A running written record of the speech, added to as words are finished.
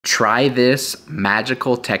Try this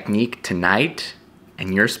magical technique tonight,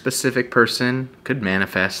 and your specific person could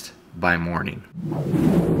manifest by morning.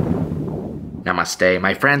 Namaste,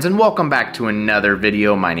 my friends, and welcome back to another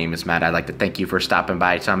video. My name is Matt. I'd like to thank you for stopping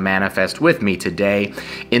by to manifest with me today.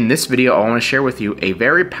 In this video, I want to share with you a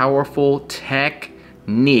very powerful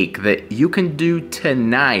technique that you can do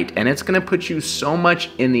tonight, and it's going to put you so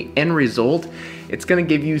much in the end result. It's going to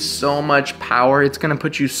give you so much power. It's going to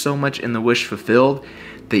put you so much in the wish fulfilled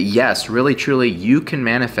that yes, really truly, you can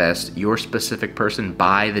manifest your specific person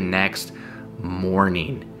by the next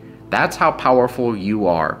morning. That's how powerful you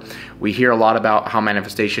are. We hear a lot about how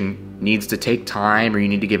manifestation needs to take time or you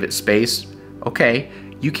need to give it space. Okay,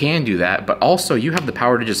 you can do that, but also you have the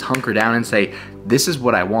power to just hunker down and say, this is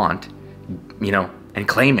what I want, and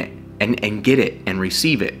claim it and get it and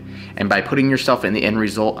receive it. And by putting yourself in the end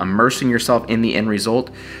result, immersing yourself in the end result,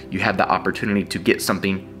 you have the opportunity to get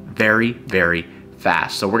something very, very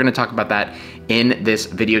fast. So we're gonna talk about that in this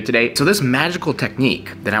video today. So this magical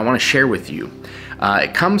technique that I wanna share with you,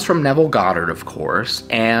 it comes from Neville Goddard, of course,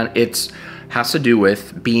 and it has to do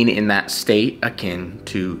with being in that state akin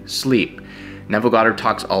to sleep. Neville Goddard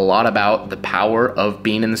talks a lot about the power of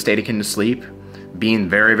being in the state akin to sleep, being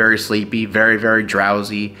very, very sleepy, very, very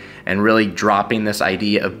drowsy, and really dropping this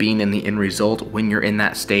idea of being in the end result when you're in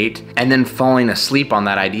that state, and then falling asleep on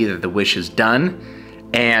that idea that the wish is done,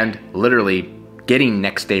 and literally getting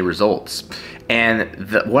next day results. And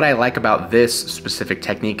what I like about this specific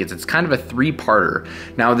technique is it's kind of a three-parter.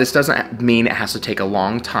 Now, this doesn't mean it has to take a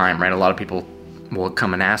long time, right? A lot of people will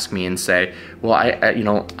come and ask me and say, well,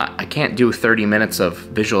 I can't do 30 minutes of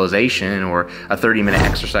visualization or a 30-minute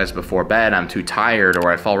exercise before bed. I'm too tired,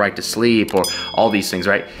 or I fall right to sleep, or all these things,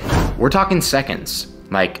 right? We're talking seconds.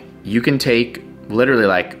 Like, you can take literally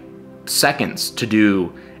like seconds to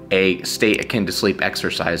do a state akin to sleep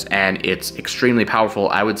exercise, and it's extremely powerful.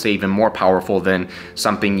 I would say even more powerful than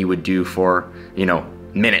something you would do for,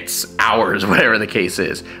 minutes, hours, whatever the case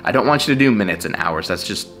is. I don't want you to do minutes and hours. That's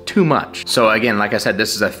just too much. So again, like I said,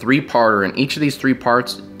 this is a three-parter, and each of these three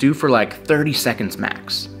parts do for like 30 seconds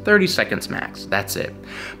max. 30 seconds max, that's it.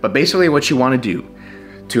 But basically what you wanna do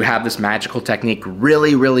to have this magical technique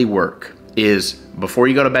really, really work is before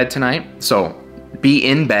you go to bed tonight, so be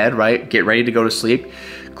in bed, right? Get ready to go to sleep.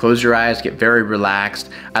 Close your eyes, get very relaxed.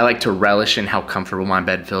 I like to relish in how comfortable my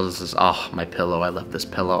bed feels. This is, oh, my pillow, I love this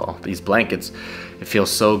pillow. These blankets, it feels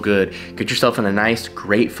so good. Get yourself in a nice,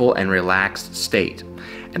 grateful, and relaxed state.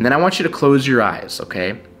 And then I want you to close your eyes,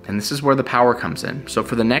 okay? And this is where the power comes in. So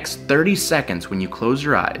for the next 30 seconds, when you close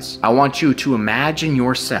your eyes, I want you to imagine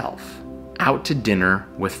yourself out to dinner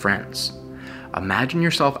with friends. Imagine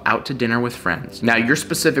yourself out to dinner with friends. Now, your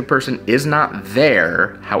specific person is not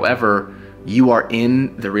there, however, you are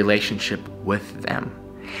in the relationship with them,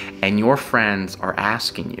 and your friends are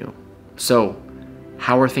asking you, so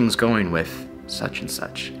how are things going with such and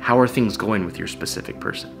such? How are things going with your specific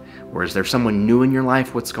person? Or is there someone new in your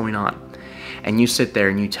life? What's going on? And you sit there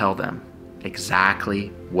and you tell them exactly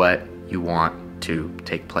what you want to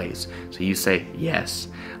take place. So you say, yes,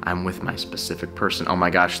 I'm with my specific person. Oh my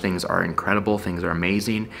gosh, things are incredible. Things are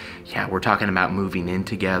amazing. Yeah, we're talking about moving in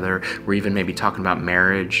together. We're even maybe talking about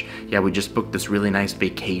marriage. Yeah, we just booked this really nice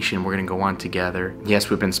vacation we're gonna go on together. Yes,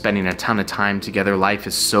 we've been spending a ton of time together. Life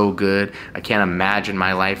is so good. I can't imagine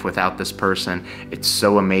my life without this person. It's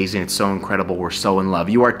so amazing. It's so incredible. We're so in love.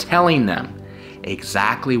 You are telling them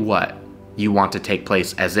exactly what you want to take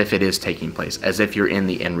place, as if it is taking place, as if you're in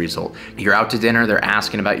the end result. You're out to dinner, they're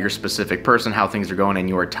asking about your specific person, how things are going, and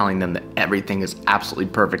you are telling them that everything is absolutely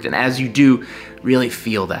perfect. And as you do, really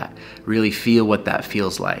feel that, really feel what that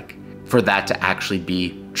feels like for that to actually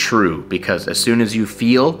be true, because as soon as you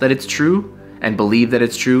feel that it's true and believe that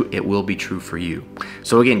it's true, it will be true for you.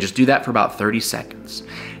 So again, just do that for about 30 seconds.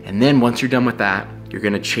 And then once you're done with that, you're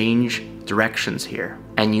gonna change directions here.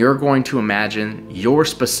 And you're going to imagine your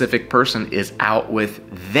specific person is out with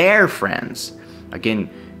their friends. Again,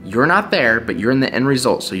 you're not there, but you're in the end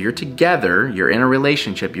result. So you're together, you're in a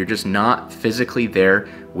relationship, you're just not physically there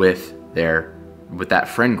with that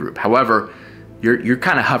friend group. However, you're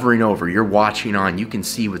kind of hovering over, you're watching on, you can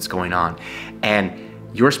see what's going on. And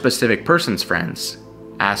your specific person's friends,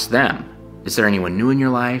 ask them, is there anyone new in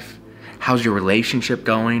your life? How's your relationship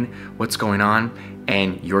going? What's going on?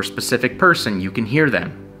 And your specific person, you can hear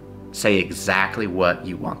them say exactly what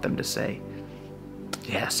you want them to say.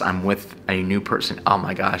 Yes, I'm with a new person. Oh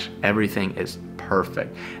my gosh, everything is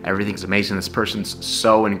perfect. Everything's amazing. This person's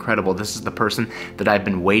so incredible. This is the person that I've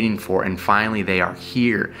been waiting for, and finally they are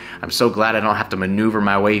here. I'm so glad I don't have to maneuver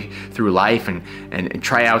my way through life and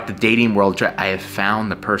try out the dating world. I have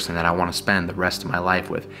found the person that I want to spend the rest of my life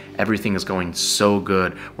with. Everything is going so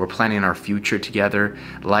good. We're planning our future together.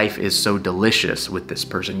 Life is so delicious with this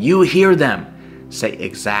person. You hear them say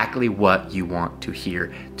exactly what you want to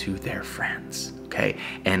hear to their friends. Okay,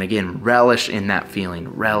 and again, relish in that feeling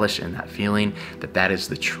that that is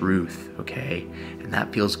the truth, okay? And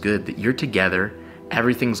that feels good that you're together,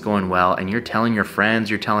 everything's going well, and you're telling your friends,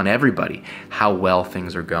 you're telling everybody how well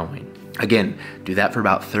things are going. Again, do that for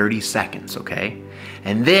about 30 seconds, okay?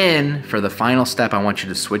 And then for the final step, I want you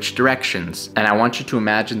to switch directions, and I want you to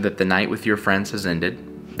imagine that the night with your friends has ended.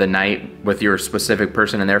 The night with your specific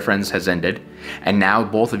person and their friends has ended, and now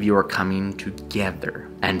both of you are coming together.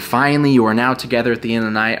 And finally, you are now together at the end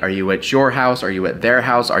of the night. Are you at your house? Are you at their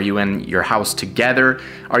house? Are you in your house together?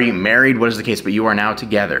 Are you married? What is the case? But you are now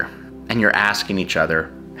together, and you're asking each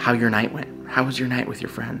other how your night went. How was your night with your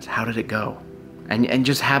friends? How did it go? And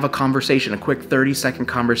just have a conversation, a quick 30-second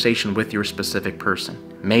conversation with your specific person.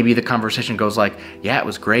 Maybe the conversation goes like, yeah, it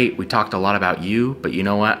was great. We talked a lot about you, but you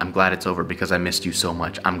know what? I'm glad it's over because I missed you so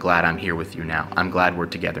much. I'm glad I'm here with you now. I'm glad we're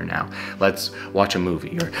together now. Let's watch a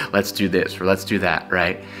movie, or let's do this, or let's do that,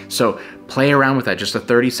 right? So play around with that, just a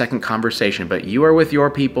 30-second conversation, but you are with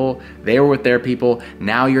your people, they were with their people,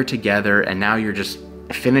 now you're together, and now you're just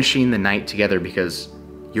finishing the night together because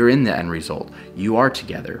you're in the end result. You are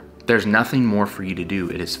together. There's nothing more for you to do.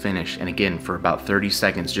 It is finished. And again, for about 30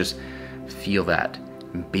 seconds, just feel that,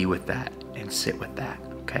 and be with that, and sit with that,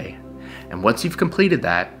 okay? And once you've completed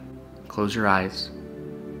that, close your eyes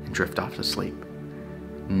and drift off to sleep,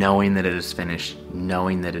 knowing that it is finished,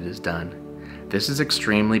 knowing that it is done. This is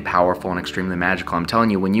extremely powerful and extremely magical. I'm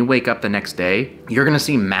telling you, when you wake up the next day, you're gonna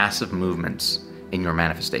see massive movements in your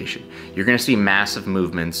manifestation. You're gonna see massive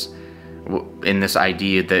movements in this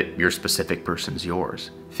idea that your specific person's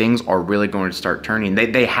yours. Things are really going to start turning.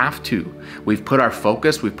 They have to. We've put our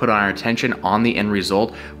focus, we've put our attention on the end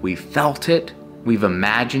result. We've felt it, we've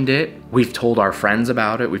imagined it, we've told our friends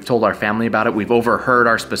about it, we've told our family about it, we've overheard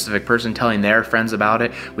our specific person telling their friends about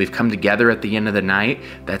it, we've come together at the end of the night.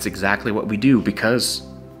 That's exactly what we do because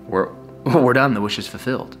we're done, the wish is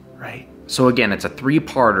fulfilled, right? So again, it's a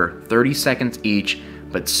 3-parter, 30 seconds each,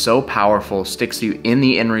 but so powerful, sticks you in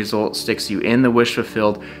the end result, sticks you in the wish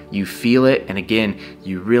fulfilled. You feel it, and again,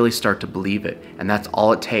 you really start to believe it. And that's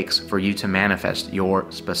all it takes for you to manifest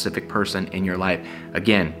your specific person in your life.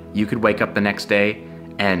 Again, you could wake up the next day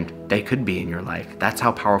and they could be in your life. That's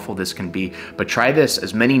how powerful this can be. But try this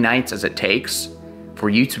as many nights as it takes for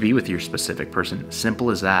you to be with your specific person. Simple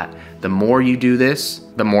as that. The more you do this,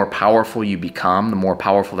 the more powerful you become, the more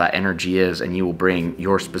powerful that energy is, and you will bring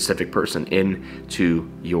your specific person into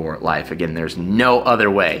your life. Again, there's no other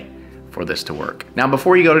way for this to work. Now,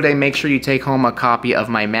 before you go today, make sure you take home a copy of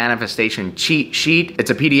my manifestation cheat sheet.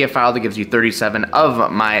 It's a PDF file that gives you 37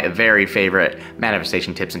 of my very favorite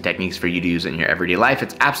manifestation tips and techniques for you to use in your everyday life.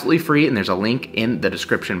 It's absolutely free, and there's a link in the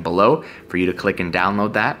description below for you to click and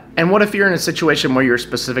download that. And what if you're in a situation where your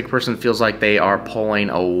specific person feels like they are pulling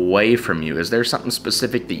away from you? Is there something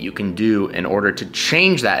specific that you can do in order to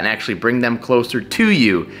change that and actually bring them closer to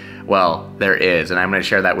you? Well, there is, and I'm going to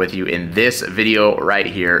share that with you in this video right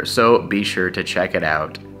here, so be sure to check it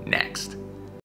out next.